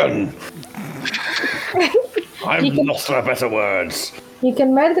 champion! I'm lost for better words. You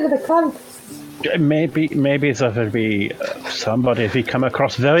can murder the count. maybe there will be somebody we come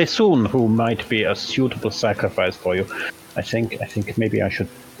across very soon who might be a suitable sacrifice for you. I think maybe I should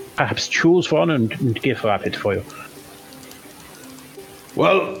perhaps choose one and give Rapid for you.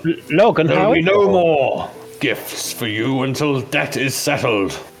 Well, Logan, there how will be no more gifts for you until debt is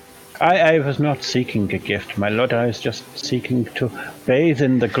settled. I was not seeking a gift, my lord. I was just seeking to bathe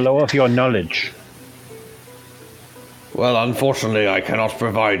in the glow of your knowledge. Well, unfortunately, I cannot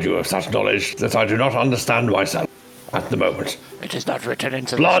provide you with such knowledge that I do not understand myself at the moment. It is not written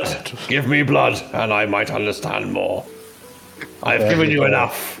into Blood! the Give me blood, and I might understand more. I've given you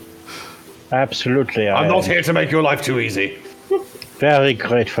enough. Absolutely. I'm not here to make your life too easy. Very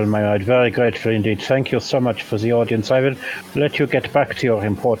grateful, my lord. Very grateful indeed. Thank you so much for the audience. I will let you get back to your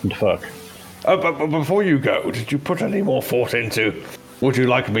important work. But before you go, did you put any more thought into... would you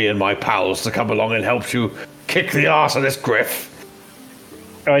like me and my pals to come along and help you kick the arse of this griff?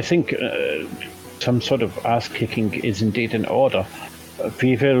 I think some sort of ass-kicking is indeed in order.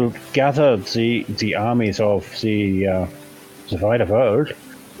 We will gather the armies of the wider world,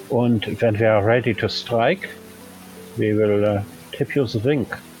 and when we are ready to strike, we will tip you the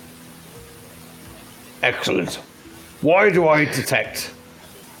wink. Excellent. Why do I detect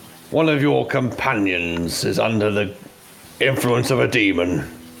one of your companions is under the influence of a demon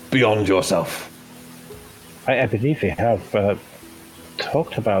beyond yourself? I believe we have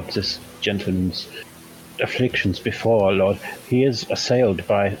talked about this gentleman's afflictions before, Lord. He is assailed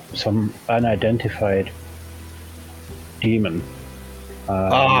by some unidentified demon.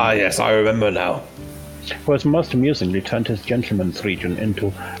 Yes, I remember now. Who has most amusingly turned his gentleman's region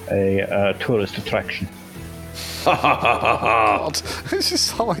into a tourist attraction. God, this just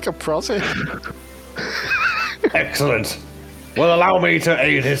sound like a prosy. Excellent. Well, allow me to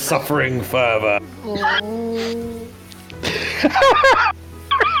aid his suffering further.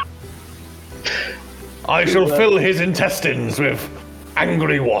 I shall fill his intestines with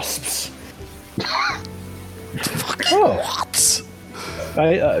angry wasps. What?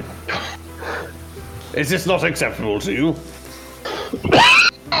 Is this not acceptable to you?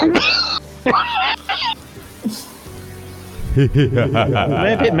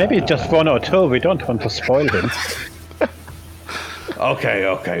 Maybe just one or two. We don't want to spoil him. Okay.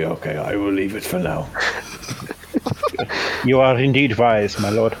 I will leave it for now. You are indeed wise, my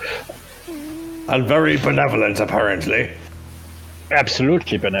lord. And very benevolent, apparently.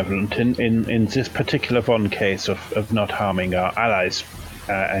 Absolutely benevolent in this particular one case of not harming our allies.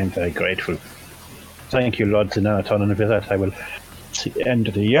 I'm very grateful. Thank you, Lord Zenanaton, and with that I will end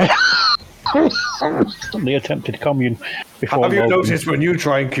the the attempted commune before. Have you Logan. noticed when you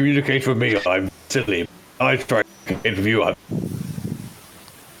try and communicate with me, I'm silly. I try to communicate with you.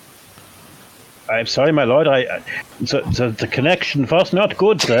 I'm sorry, my lord. The connection was not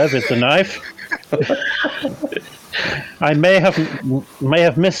good there with the knife. I may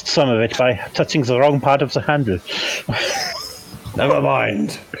have missed some of it by touching the wrong part of the handle. Never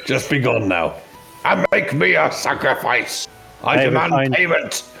mind. Just be gone now. And make me a sacrifice. I demand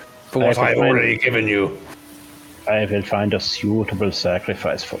payment for what I've already given you. I will find a suitable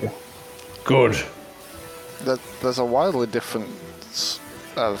sacrifice for you. Good. There's a wildly difference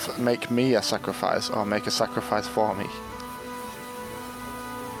of make me a sacrifice or make a sacrifice for me.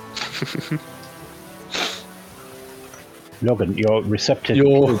 Logan, your receptive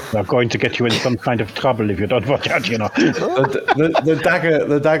are going to get you in some kind of trouble if you don't watch out, you know.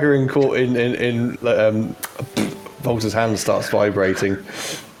 the dagger in Volta's hand starts vibrating.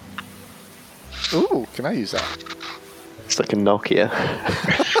 Ooh, can I use that? It's like a Nokia.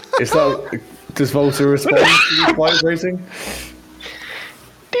 Does Volta respond to this vibrating?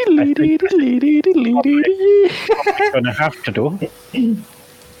 You're gonna have to do.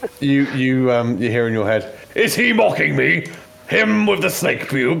 You hear in your head, is he mocking me? Him with the snake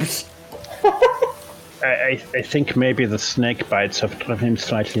pubes? I think maybe the snake bites have driven him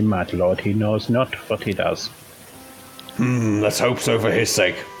slightly mad, Lord. He knows not what he does. Let's hope so for his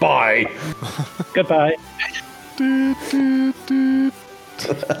sake. Bye. Goodbye.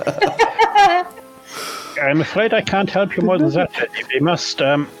 I'm afraid I can't help you more than that. We must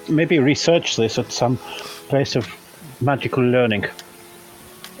maybe research this at some place of magical learning.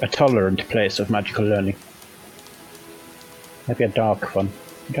 A tolerant place of magical learning. Maybe a dark one.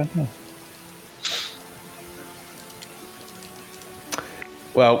 I don't know.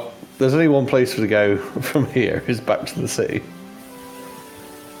 Well, there's only one place to go from here, is back to the city.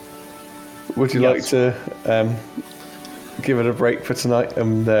 Would you like to give it a break for tonight,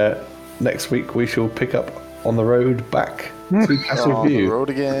 and next week we shall pick up on the road back to Castle On the View?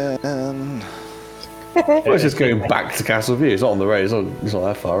 road again. Well, it's just going back to Castle View. It's not on the road. It's not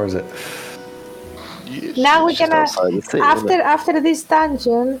that far, is it? Now we Just can outside the city, isn't it? after this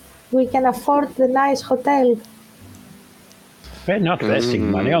dungeon, we can afford the nice hotel. We're not wasting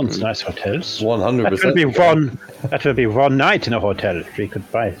money on nice hotels. 100%. That will be one night in a hotel. We could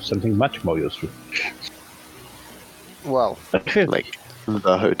buy something much more useful. Well, Like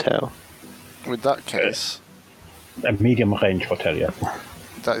the hotel. with that case, A medium range hotel, yeah.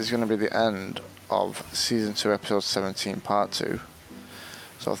 that is going to be the end of Season 2, Episode 17, Part 2.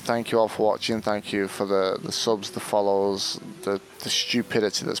 So thank you all for watching. Thank you for the subs, the follows, the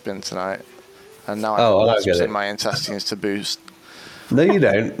stupidity that's been tonight. And now I have wasps in my intestines to boost. No, you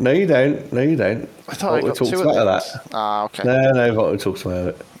don't. No, you don't. No, you don't. I thought I got talks two about of that. Ah, okay. No, Volta talks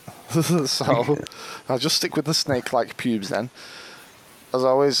about it. So I'll just stick with the snake-like pubes then. As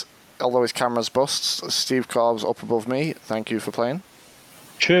always, although his camera's busts, Steve Corb's up above me. Thank you for playing.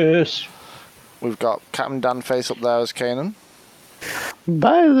 Cheers. We've got Captain Dan Face up there as Kanan.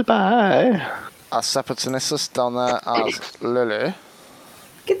 Bye. As Sepetinissus down there as Lily.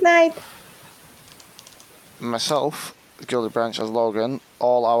 Good night. Myself, Gilded Branch as Logan.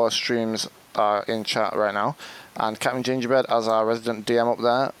 All our streams are in chat right now. And Captain Gingerbread as our resident DM up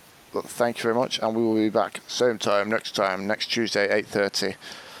there. But thank you very much, and we will be back same time, next Tuesday, 8:30,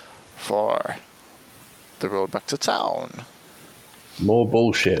 for the road back to town. More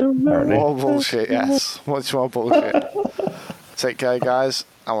bullshit, apparently. More bullshit, yes. Much more bullshit. Take care, guys,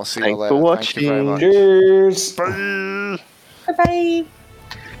 and we'll see you Thanks later. for Thank you very watching. much. Cheers. Bye. Bye bye.